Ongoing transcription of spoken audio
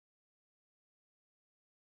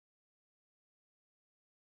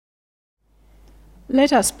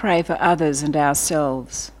Let us pray for others and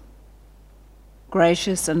ourselves.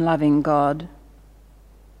 Gracious and loving God,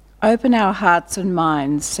 open our hearts and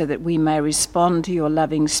minds so that we may respond to your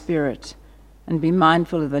loving Spirit and be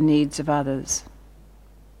mindful of the needs of others.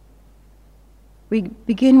 We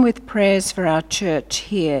begin with prayers for our church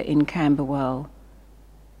here in Camberwell,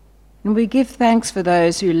 and we give thanks for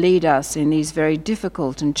those who lead us in these very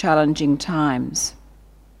difficult and challenging times.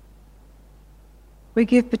 We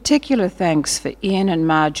give particular thanks for Ian and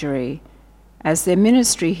Marjorie as their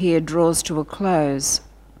ministry here draws to a close,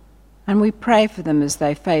 and we pray for them as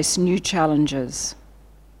they face new challenges.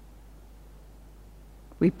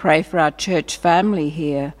 We pray for our church family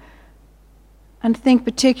here and think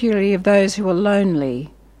particularly of those who are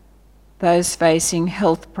lonely, those facing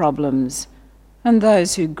health problems, and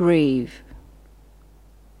those who grieve.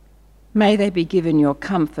 May they be given your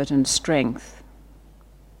comfort and strength.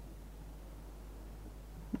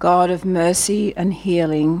 God of mercy and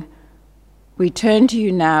healing, we turn to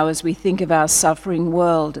you now as we think of our suffering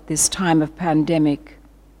world at this time of pandemic.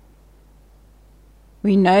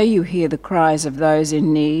 We know you hear the cries of those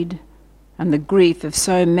in need and the grief of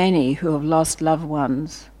so many who have lost loved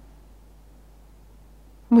ones.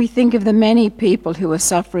 We think of the many people who are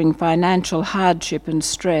suffering financial hardship and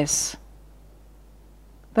stress,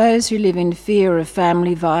 those who live in fear of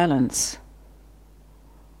family violence,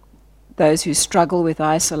 those who struggle with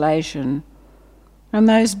isolation, and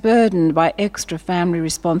those burdened by extra family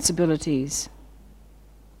responsibilities.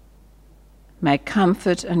 May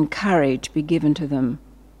comfort and courage be given to them,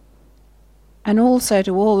 and also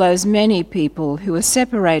to all those many people who are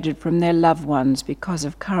separated from their loved ones because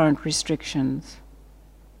of current restrictions.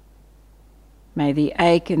 May the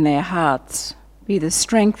ache in their hearts be the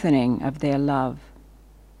strengthening of their love.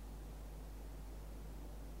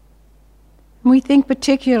 We think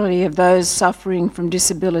particularly of those suffering from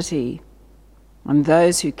disability and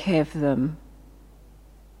those who care for them,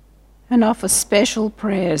 and offer special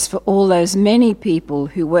prayers for all those many people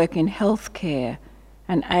who work in health care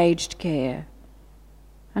and aged care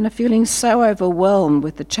and are feeling so overwhelmed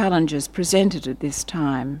with the challenges presented at this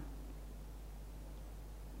time.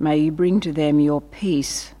 May you bring to them your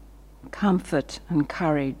peace, comfort, and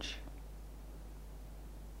courage.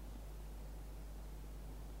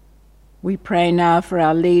 We pray now for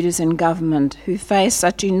our leaders in government who face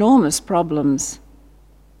such enormous problems.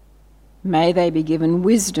 May they be given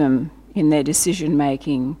wisdom in their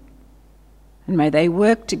decision-making, and may they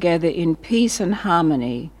work together in peace and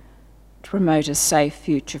harmony to promote a safe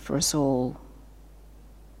future for us all.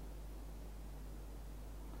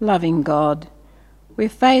 Loving God, we're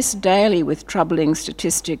faced daily with troubling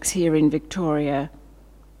statistics here in Victoria,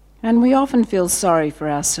 and we often feel sorry for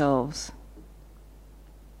ourselves.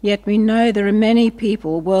 Yet we know there are many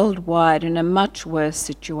people worldwide in a much worse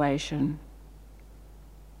situation.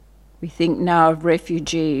 We think now of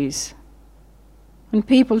refugees and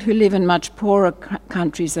people who live in much poorer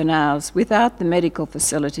countries than ours without the medical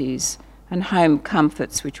facilities and home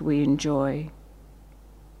comforts which we enjoy.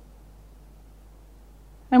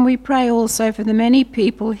 And we pray also for the many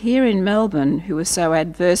people here in Melbourne who were so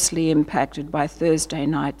adversely impacted by Thursday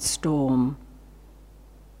night's storm.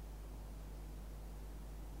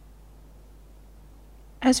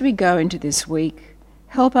 As we go into this week,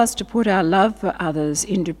 help us to put our love for others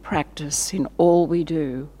into practice in all we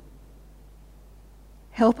do.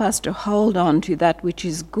 Help us to hold on to that which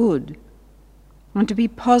is good and to be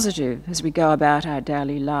positive as we go about our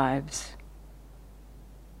daily lives.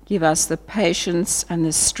 Give us the patience and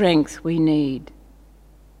the strength we need.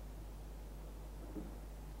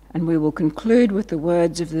 And we will conclude with the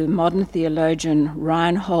words of the modern theologian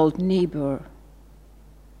Reinhold Niebuhr.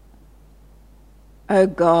 O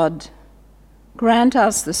God, grant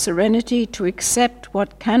us the serenity to accept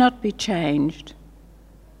what cannot be changed,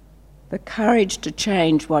 the courage to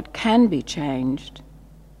change what can be changed,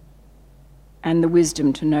 and the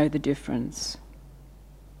wisdom to know the difference.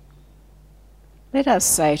 Let us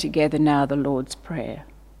say together now the Lord's Prayer.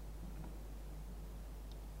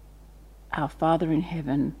 Our Father in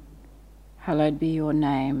heaven, hallowed be your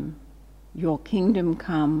name. Your kingdom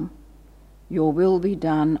come. Your will be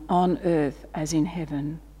done on earth as in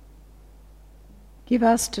heaven. Give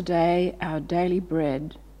us today our daily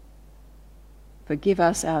bread. Forgive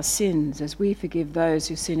us our sins as we forgive those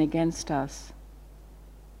who sin against us.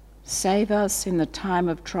 Save us in the time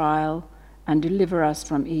of trial and deliver us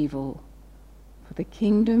from evil. For the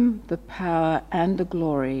kingdom, the power, and the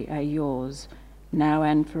glory are yours, now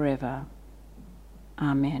and forever.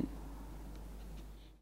 Amen.